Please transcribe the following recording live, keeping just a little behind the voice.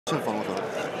have fun with it.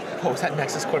 Oh, is that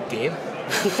Nexus Corp Gabe?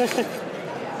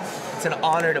 It's an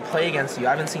honor to play against you.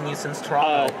 I haven't seen you since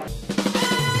Toronto.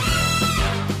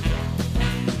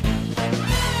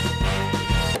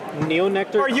 Neo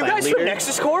Nectar. Are you guys from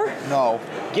Nexus Corp? No.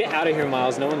 Get out of here,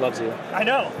 Miles. No one loves you. I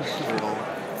know.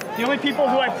 The only people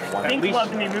who I think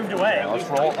loved me moved away. Yeah,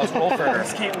 let's roll for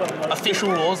official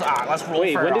rules. Let's roll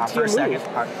for when did for a second.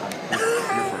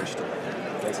 You're first.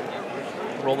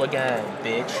 Roll again,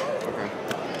 bitch. Okay.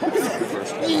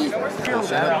 You're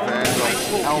first.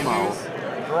 Elmo.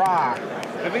 Draw.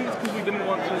 I think it's because we didn't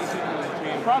want certain people in the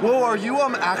team. Whoa, are you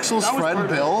Axel's friend,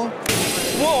 Bill?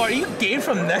 Whoa, are you Gabe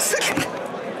from Nexus?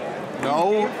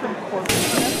 No.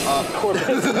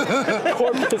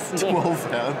 Corpus.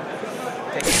 12 man.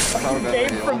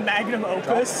 Gabe from Magnum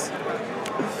Opus.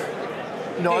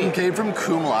 No, I'm Gabe from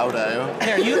Cum Laude.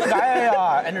 Hey, are you the guy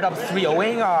I ended up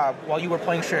 3-0ing while you were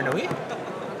playing Shiranui?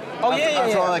 Oh, yeah.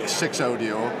 I thought like 6-0'd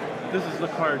you. This is the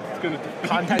card. It's gonna.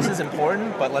 Context is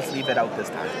important, but let's leave it out this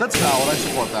time. That's valid. I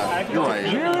support that. You're right.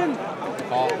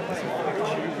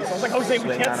 Sounds like Jose,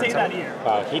 we can't say that here.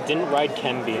 Wow, he didn't ride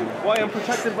Ken Beam. Why I'm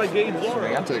protected by Gabe's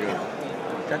aura. I'll take it.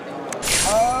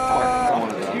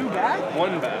 Two back?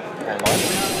 One back.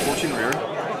 14 rear.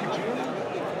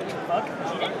 Fuck.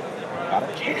 Got it.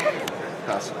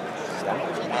 Pass.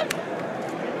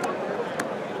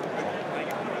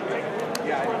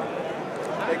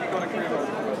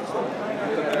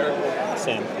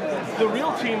 Same. The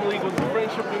real team league was the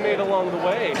friendship we made along the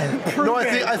way. No,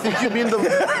 I think you mean the.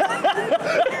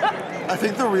 I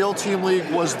think the real team league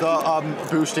was the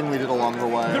boosting we did along the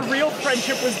way. The real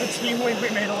friendship was the team league we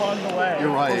made along the way.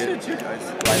 You're right.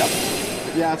 Right up.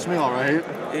 Yeah, it's me, all right.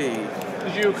 Hey.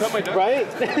 Did you cut my deck? Right?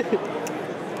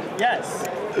 Yes.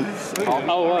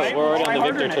 Oh, Right, we're already try on the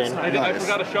harder victor next turn. time. I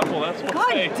forgot to shuffle. That's what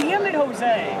God I damn it,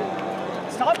 Jose.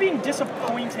 Stop being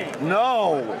disappointing.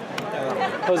 No.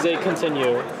 Jose,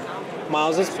 continue.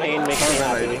 Miles' pain makes me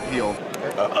happy. Heal.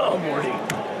 Oh, Morty.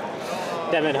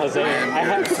 Damn it, Jose. I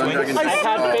had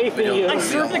faith in you. I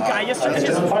served the guy yesterday,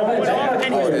 his phone went off,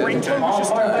 and his ringtone was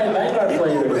just...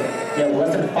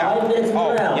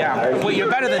 Yeah. Wait, you're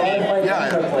better than me.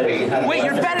 Yeah. Wait,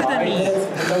 you're better than me.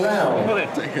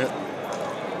 Take it.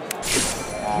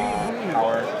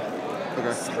 Power.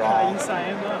 Okay. Draw.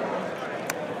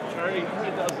 Charlie,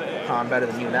 it does it. I'm better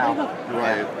than you now. You're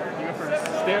right.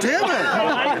 Damn it!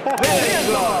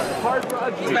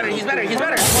 He's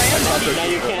better.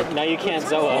 Now you can't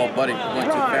Zoa. Oh, buddy, went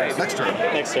too fast. Next turn.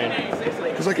 Next turn.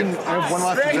 Because I have one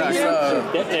left to deck.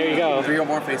 There you go. 3 or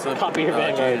more face up. Copy your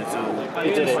Vanguard.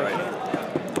 You did it.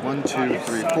 1, 2,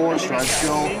 3, 4. Stride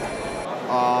skill.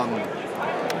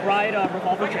 Ride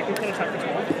revolver check into the type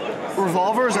control.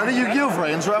 Revolver, is that a Yu-Gi-Oh!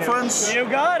 Vrains reference? You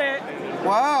got it.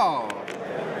 Wow.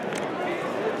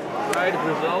 Ride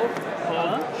Brazil.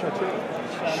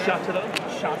 Shatra.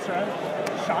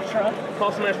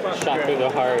 Call smash button. Shot through the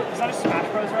heart. Is that a Smash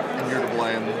Bros reference? And you're to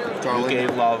blame. Darling.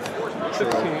 Gave love.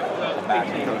 True. Bad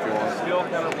name. Skill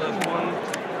counter plus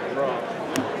 1. Draw.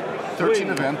 13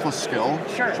 event plus skill.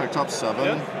 Sure. Check top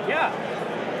 7. Yeah.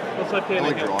 What's that I paying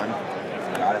like again? drawing.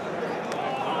 Got it.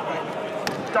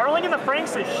 Darling in the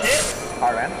Franks is shit.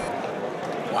 All right.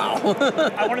 Wow.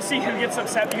 I want to see who gets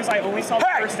upset because I only saw the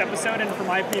first episode, and for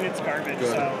my opinion, it's garbage.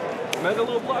 Good. So. Mega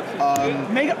little blocks.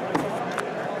 Mega.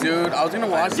 Dude, I was gonna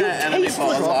watch that anime,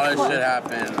 but a lot of shit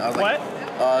happened. I was like,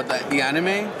 the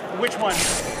anime? Which one?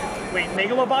 Wait,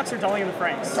 Megalobox or Darling in the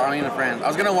Franks? Darling in the Friends. I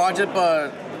was gonna watch it,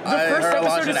 but The I first heard a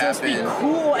lot of episode is shit supposed to be happen.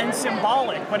 cool and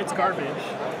symbolic, but it's garbage.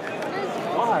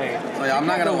 Why? So yeah, I'm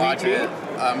not gonna watch it.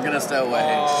 I'm gonna stay away.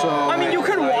 I mean, you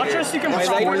can watch us, you can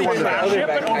probably trash it,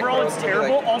 but overall it's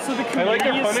terrible. Also, the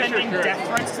community is sending death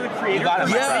threats to the creator for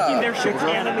making their shit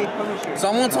canon.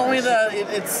 Someone told me that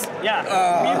it's... Yeah,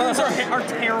 mutants are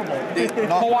terrible.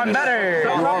 Oh, I'm better.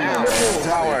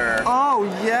 Power. Oh,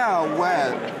 yeah,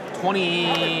 wet.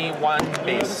 21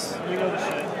 base. You know the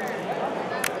shit.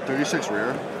 36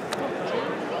 rear.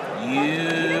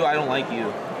 I don't like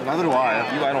you. Neither do I.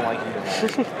 I don't like you.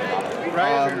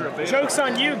 Joke's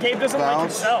on you, Gabe doesn't like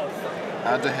himself.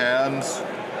 Add to hands.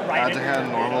 Add to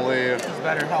hand normally. This is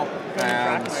better help.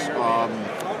 And, is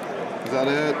that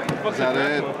it? Is that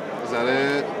it? Is that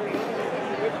it?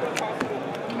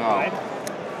 No.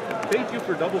 Thank you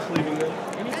for double sleeving them.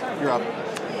 You're up.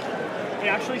 It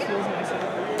actually feels nice.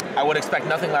 I would expect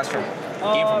nothing less from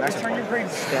Gabe from Nexus. Return your grade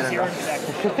 0 deck.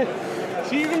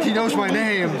 He knows my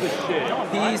name.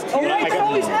 He's Oh, that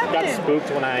always Got happens. spooked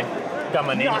when I got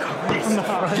my name from the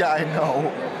front. Yeah, I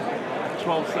know.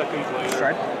 12 seconds later.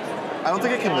 Strike. I don't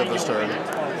think I can live this turn.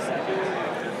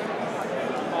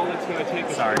 All it's gonna take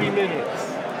is 3 minutes.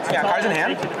 Yeah, cards in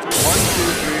hand. 1, 2,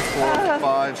 3, 4,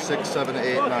 5, 6, 7,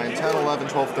 8, 9, 10, 11,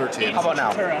 12, 13. How about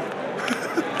now?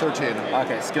 13.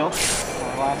 Okay, skill.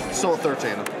 Still at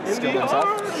 13. Skill himself.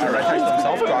 Alright, type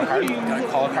himself, draw a card.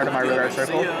 Call a card in my radar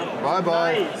circle.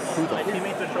 Bye-bye. Who the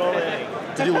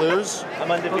Did you lose?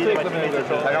 I'm undefeated.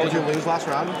 Did you lose last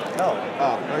round? No.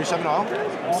 Oh, are you 7-0?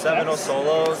 7-0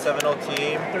 solo, 7-0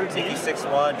 team, Tiki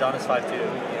 6-1, John is 5-2.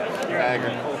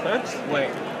 Dagger.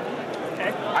 Wait.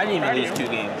 I didn't even lose 2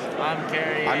 games. I'm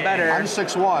carrying. I'm better. I'm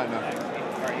 6-1.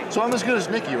 So I'm as good as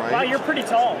Nikki, right? Wow, you're pretty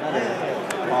tall.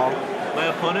 My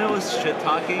opponent was shit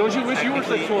talking. Don't you wish you were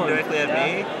 6-1? Directly at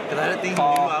me, because I didn't think he knew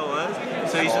who I was.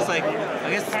 So he's just like, I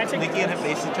guess Nikki and him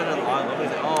faced each other a lot. He's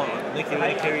like, oh, Nikki, you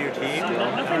want to carry your team?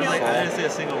 I was like, I didn't say a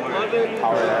single word.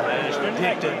 Power I just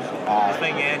picked him. I was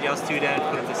playing Angie, I was 2 down,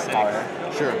 put him to 6.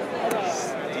 Sure.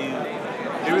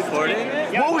 You recording?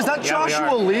 What was that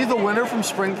Joshua Lee, the winner from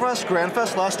Spring Press Grand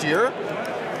Fest last year?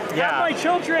 Yeah. My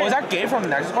children. Was that Gabe from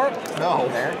Nexus Corp? No.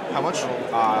 How much? I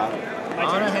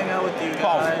want to hang out with you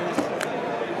guys.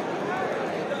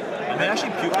 I may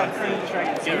actually puke on food.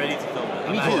 Get ready to film it.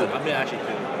 I'm gonna actually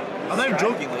puke. I'm not even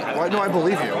joking. Like, Why? No, I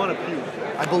believe you. I want to puke.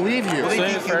 I believe you.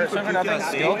 Swing for nothing.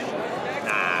 Skill.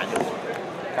 Nah, dude.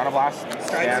 Got a blast.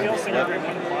 Skill, single grade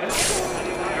 1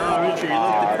 Richard, you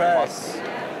look depressed.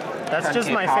 That's just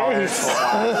my face.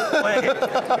 Wait.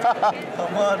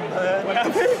 Come on, man. What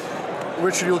happened?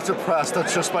 Richard, you look depressed.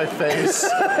 That's just my face.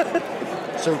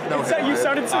 So no. You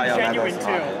sounded so genuine too.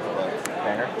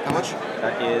 Banger. How much?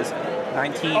 That is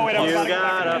 19. Oh wait, You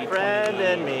got a friend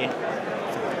in me.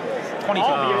 22.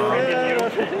 I'll be a friend in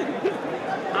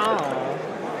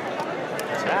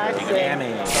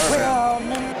you. Damage.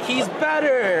 He's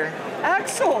better.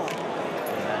 Axel.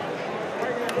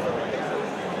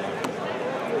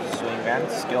 Swing band,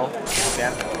 skill,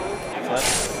 band, flip.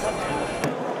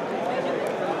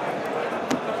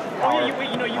 Power, you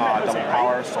met double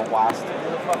power, soul blast.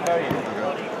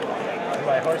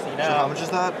 So how much is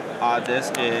that? This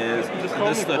is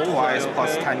twice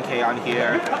plus 10k on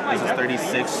here. This is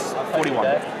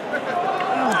 36.41.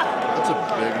 That's a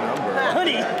big number.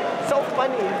 Honey, so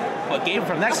funny. But Gabe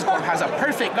from Nexus Corp has a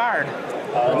perfect guard.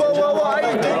 Whoa, I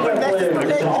didn't get from Nexus.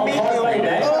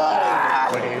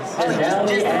 Nice to meet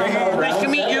you. Nice to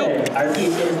meet you. Our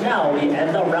piece is now the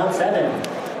end of round 7.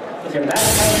 If your match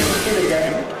time is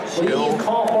dividend, please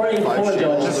call for a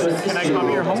cordial. Can I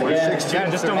copy your homework? Yeah,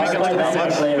 just don't make it like that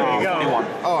much. There you go.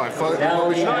 Oh, I thought. Now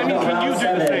the end of round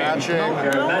 7. Matching.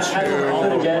 Your match time is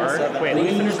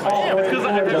dividend. Please call for a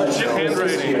cordial.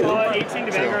 18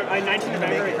 to Vanguard, 19 to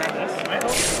Vanguard, grab this.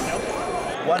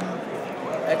 One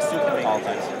X2 can make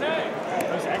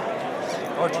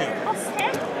or 2.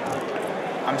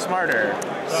 I'm smarter.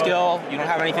 Skill, you don't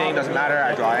have anything, doesn't matter.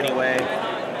 I draw anyway.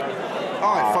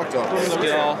 Oh, I fucked up.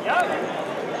 Skill.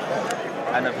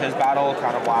 End of his battle,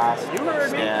 counter blast.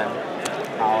 Scan.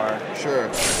 Power. Sure.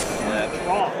 Flip.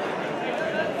 Draw.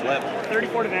 Flip.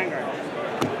 34 to Vanguard.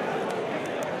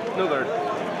 No third.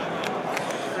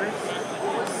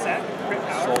 Set. Crit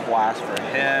power. Soul blast for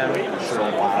him.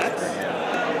 Soul blast for him.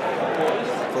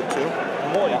 Flip 2.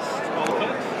 Moist.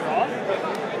 Draw.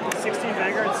 16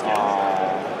 Vanguard skill.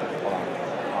 Hold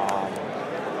on.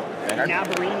 Vanguard.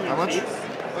 Nabarine. How much?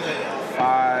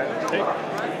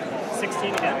 5.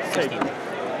 16 again. 16.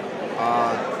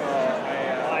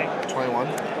 21.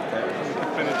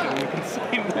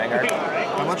 Vanguard.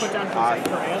 How much?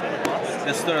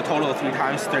 This is a total of 3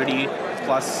 times 30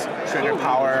 plus trigger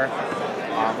power.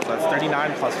 So that's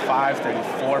 39 plus 5,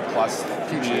 34 plus 3.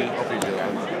 Hope you do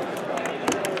that.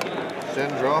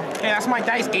 Stand draw. Hey, that's my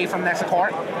dice Gabe from Nexus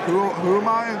Corp. Who am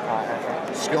I?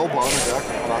 Skill bottom deck.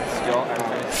 Hold on, skill and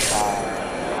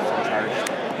charge.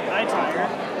 I tire.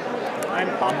 I'm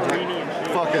Paparini and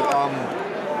shit. Fuck it.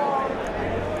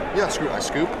 Yeah, screw. I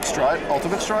scoop. Stride.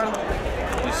 Ultimate stride.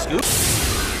 You scoop?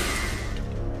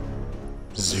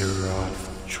 Zeroth,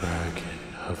 Dragon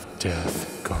of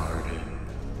Death Garden.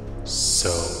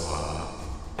 Soa.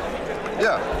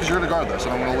 Yeah, because you're gonna guard this,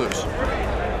 and I'm gonna lose.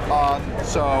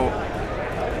 So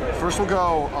first we'll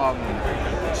go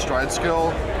stride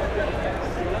skill.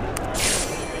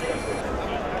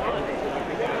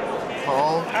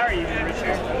 Call. How are you,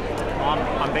 Richard?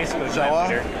 I'm basically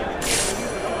Zoa.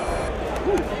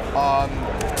 On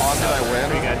that I win.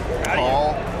 Pretty good.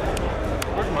 Call.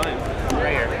 Where's mine?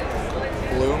 Right here.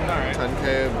 Bloom.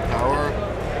 10k power.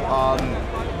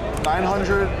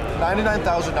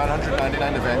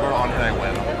 99,999 to Vanguard on hit I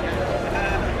win.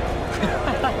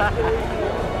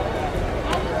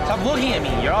 Stop looking at me,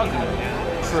 you're ugly.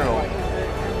 True.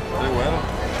 Did I win?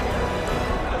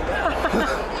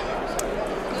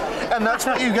 And that's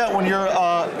what you get when you're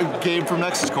Gabe from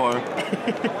Nexus Core.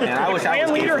 And I wish I was Clan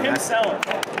Gabe leader from Nexus. himself.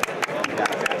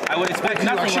 would expect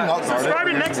nothing less. Subscribe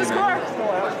to Nexus car?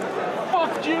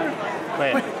 Fuck you.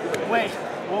 Wait.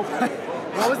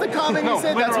 What was the comment you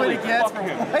said? That's what he gets for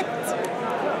what?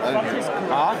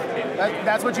 Huh?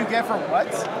 That's what you get for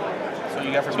what? That's what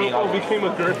you get for being ugly. Became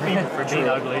a girthy. For being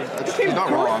ugly. He's not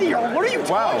wrong. What are you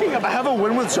talking about? I have a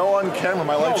win with Joe on camera.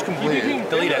 My life's complete.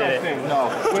 Delete it. No.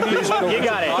 You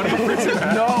got it.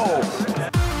 No.